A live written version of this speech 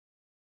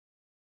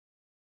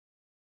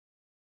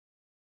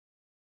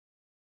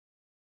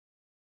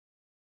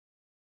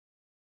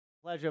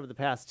Pleasure over the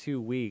past 2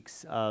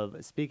 weeks of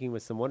speaking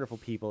with some wonderful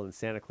people in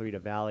Santa Clarita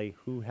Valley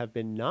who have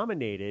been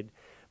nominated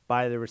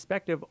by the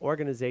respective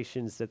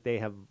organizations that they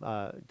have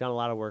done a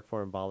lot of work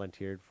for and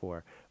volunteered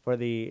for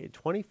the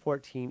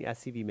 2014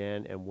 SCV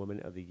Man and Woman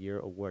of the Year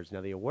Awards.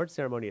 Now, the award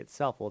ceremony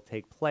itself will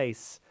take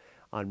place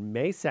on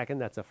May 2nd,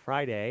 that's a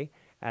Friday,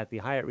 at the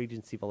Hyatt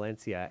Regency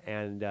Valencia,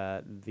 and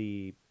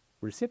the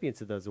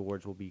recipients of those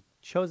awards will be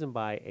chosen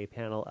by a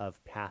panel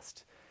of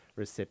past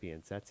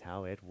recipients. That's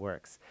how it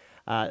works.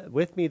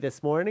 With me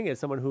this morning is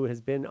someone who has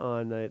been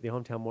on the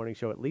Hometown Morning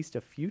Show at least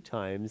a few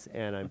times,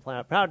 and I'm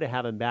proud to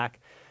have him back.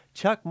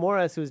 Chuck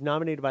Morris, who is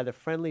nominated by the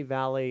Friendly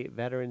Valley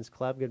Veterans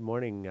Club. Good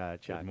morning,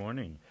 Chuck. Good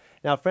morning.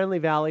 Now, Friendly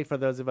Valley, for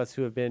those of us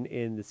who have been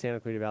in the Santa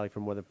Clarita Valley for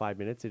more than 5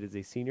 minutes, it is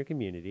a senior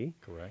community.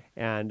 Correct.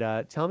 And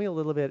tell me a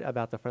little bit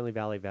about the Friendly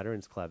Valley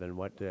Veterans Club and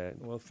what...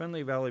 Well,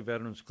 Friendly Valley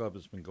Veterans Club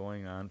has been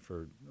going on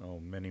for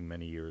many,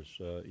 many years,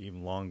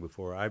 even long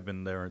before. I've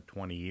been there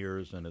 20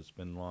 years, and it's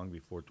been long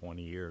before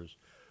 20 years.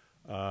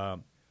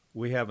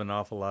 We have an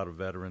awful lot of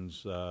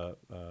veterans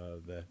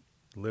that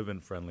live in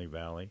Friendly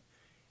Valley.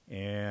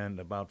 And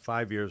about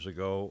 5 years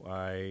ago,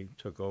 I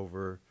took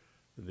over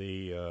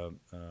the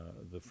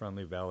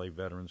Friendly Valley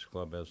Veterans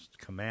Club as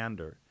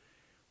commander.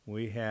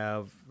 We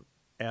have,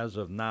 as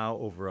of now,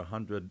 over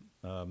 100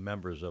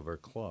 members of our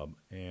club,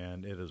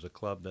 and it is a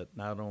club that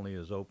not only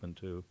is open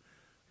to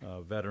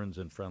veterans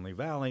in Friendly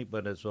Valley,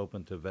 but it's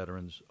open to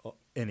veterans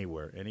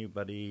anywhere.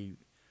 Anybody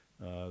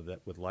that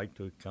would like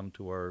to come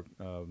to our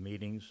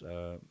meetings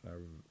are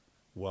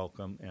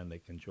welcome, and they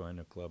can join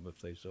the club if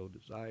they so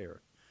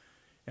desire.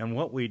 And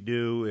what we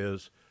do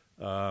is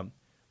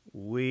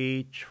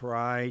we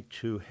try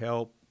to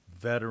help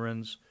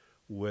veterans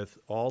with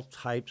all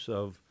types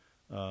of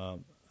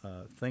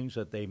things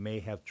that they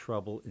may have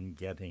trouble in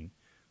getting.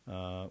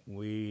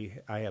 I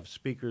have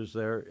speakers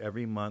there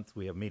every month.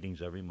 We have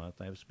meetings every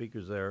month. I have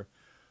speakers there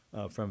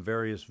from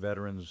various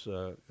veterans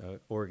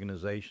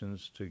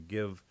organizations to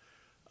give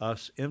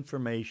us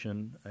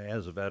information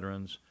as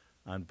veterans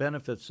on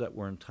benefits that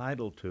we're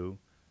entitled to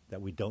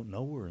that we don't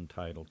know we're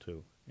entitled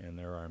to. And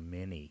there are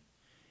many.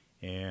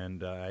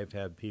 And I've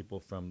had people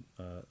from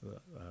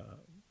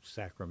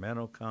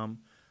Sacramento come.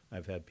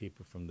 I've had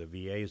people from the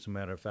VA. As a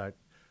matter of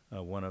fact,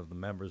 one of the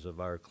members of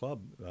our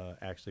club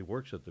actually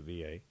works at the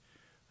VA.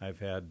 I've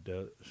had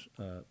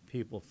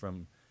people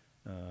from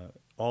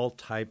all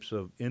types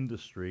of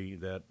industry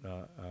that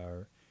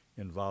are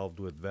involved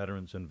with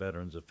veterans and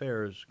Veterans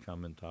Affairs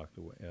come and talk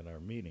at our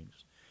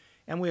meetings.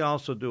 And we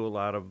also do a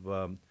lot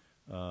of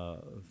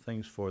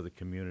things for the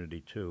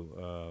community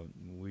too.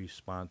 We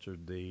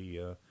sponsored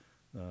the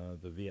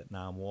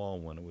Vietnam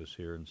Wall when it was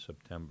here in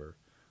September.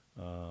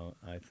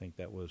 I think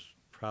that was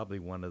probably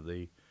one of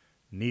the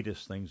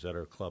neatest things that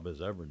our club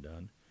has ever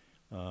done.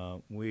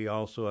 We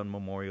also on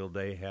Memorial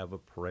Day have a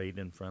parade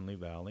in Friendly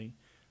Valley.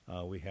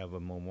 We have a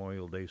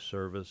Memorial Day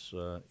service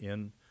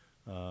in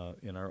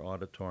our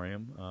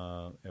auditorium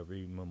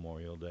every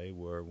Memorial Day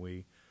where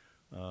we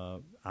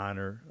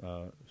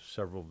honor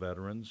several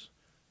veterans.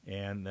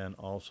 And then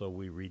also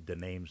we read the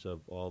names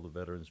of all the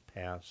veterans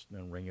past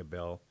and ring a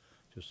bell,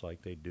 just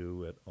like they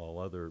do at all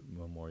other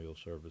memorial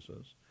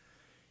services.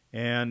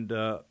 And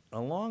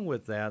along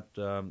with that,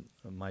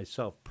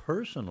 myself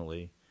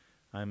personally,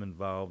 I'm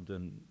involved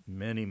in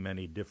many,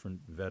 many different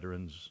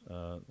veterans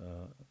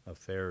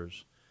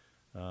affairs.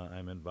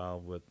 I'm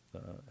involved with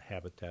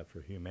Habitat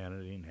for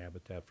Humanity and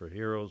Habitat for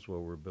Heroes, where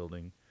we're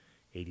building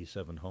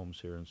 87 homes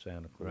here in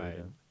Santa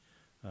Clarita.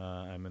 Right.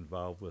 I'm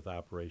involved with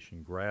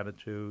Operation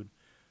Gratitude.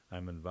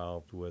 I'm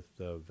involved with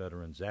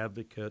Veterans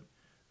Advocate.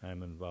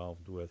 I'm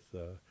involved with,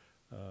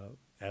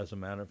 as a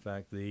matter of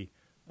fact, the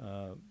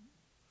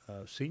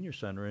Senior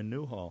Center in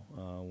Newhall.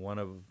 One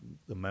of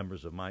the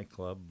members of my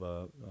club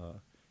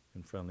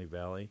in Friendly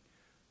Valley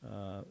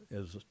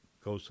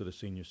goes to the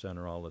Senior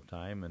Center all the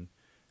time, and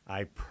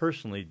I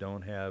personally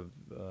don't have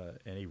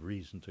any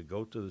reason to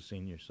go to the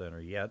Senior Center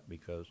yet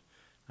because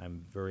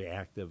I'm very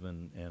active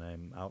and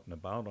I'm out and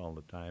about all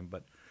the time.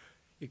 But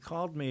he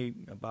called me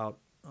about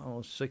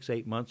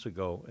 6-8 months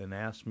ago and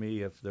asked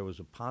me if there was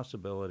a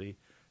possibility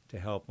to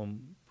help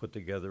him put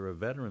together a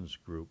veterans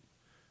group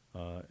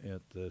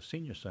at the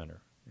Senior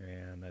Center.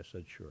 And I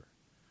said, sure.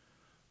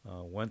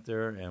 Went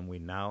there, and we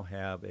now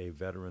have a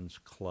veterans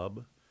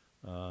club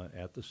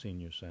at the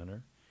Senior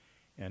Center.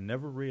 And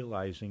never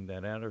realizing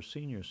that at our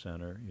Senior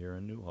Center here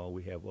in Newhall,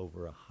 we have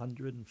over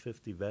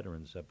 150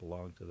 veterans that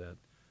belong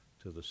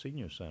to the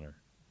Senior Center.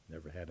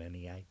 Never had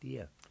any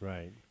idea.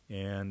 Right.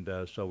 And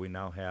so we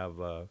now have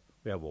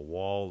we have a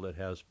wall that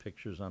has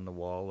pictures on the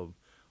wall of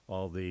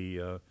all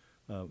the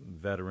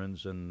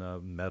veterans and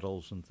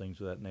medals and things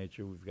of that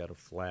nature. We've got a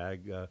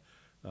flag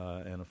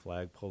and a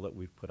flagpole that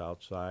we've put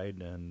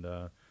outside, and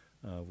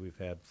we've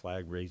had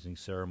flag-raising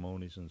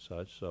ceremonies and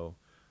such. So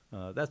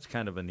that's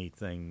kind of a neat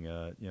thing,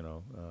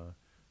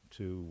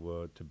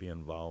 to be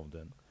involved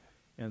in.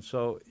 And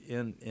so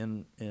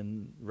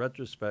in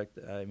retrospect,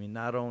 I mean,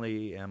 not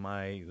only am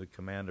I the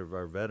commander of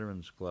our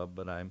Veterans Club,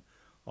 but I'm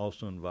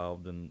also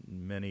involved in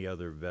many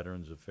other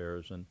veterans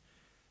affairs. And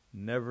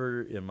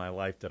never in my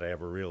life did I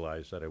ever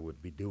realize that I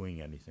would be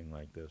doing anything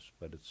like this,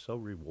 but it's so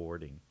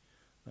rewarding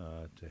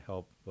to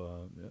help,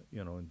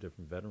 in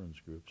different veterans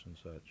groups and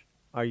such.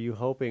 Are you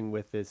hoping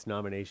with this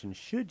nomination,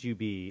 should you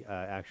be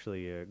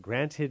actually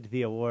granted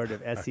the award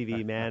of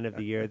SCV Man of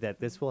the Year, that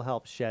this will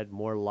help shed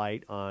more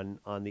light on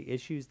the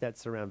issues that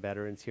surround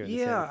veterans here in the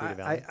Santa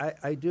Clarita Valley?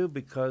 I do,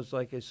 because,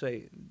 like I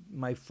say,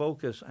 my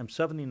focus, I'm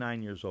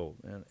 79 years old,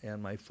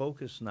 and my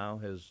focus now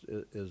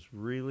is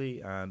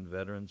really on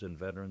veterans and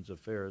veterans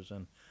affairs.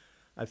 And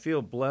I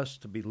feel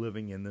blessed to be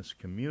living in this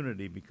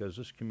community, because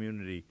this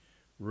community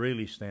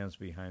really stands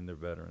behind their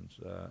veterans.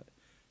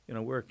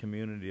 We're a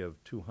community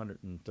of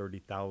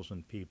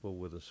 230,000 people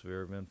with a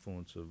sphere of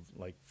influence of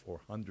like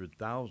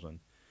 400,000,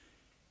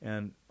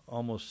 and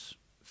almost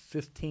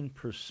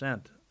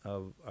 15%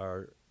 of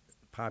our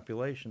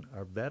population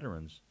are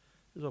veterans.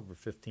 There's over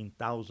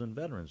 15,000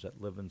 veterans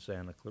that live in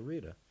Santa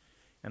Clarita,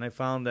 and I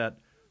found that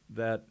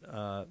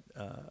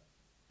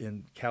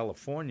in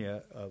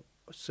California,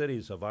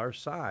 cities of our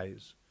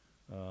size,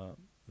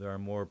 there are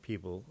more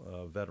people,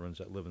 veterans,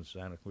 that live in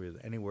Santa Clarita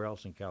than anywhere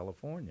else in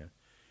California.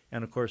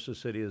 And of course, the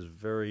city is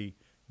very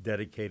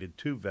dedicated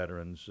to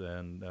veterans,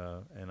 and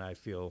I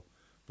feel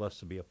blessed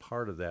to be a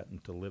part of that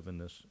and to live in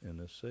this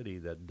city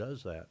that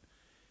does that.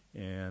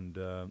 And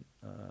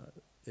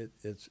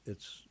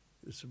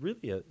it's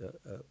really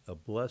a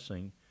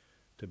blessing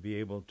to be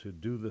able to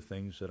do the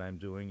things that I'm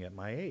doing at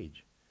my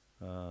age.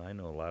 I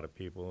know a lot of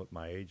people at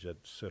my age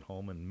that sit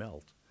home and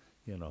melt,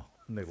 and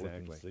they look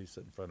and they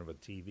sit in front of a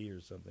TV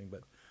or something.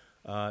 But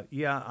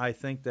yeah, I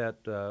think that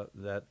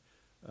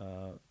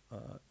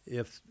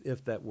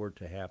if that were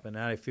to happen,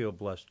 and I feel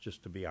blessed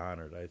just to be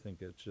honored. I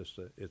think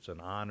it's an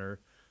honor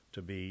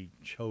to be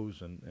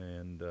chosen,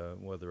 and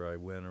whether I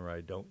win or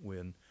I don't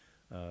win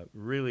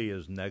really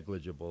is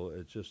negligible.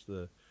 It's just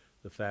the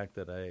fact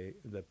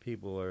that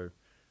people are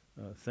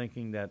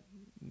thinking that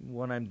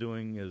what I'm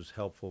doing is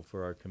helpful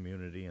for our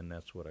community, and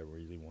that's what I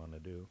really want to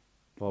do.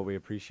 Well, we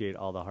appreciate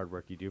all the hard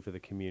work you do for the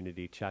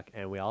community, Chuck,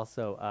 and we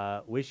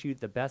also wish you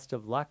the best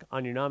of luck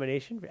on your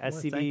nomination for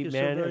SCV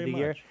Man of the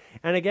Year.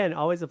 And again,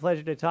 always a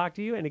pleasure to talk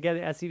to you. And again,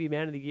 the SCV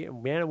Man of the Year,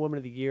 Man and Woman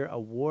of the Year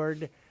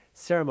award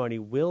ceremony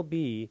will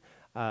be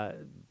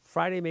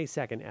Friday, May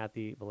 2nd at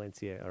the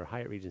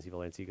Hyatt Regency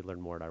Valencia. You can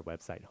learn more at our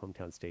website,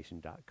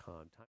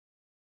 hometownstation.com.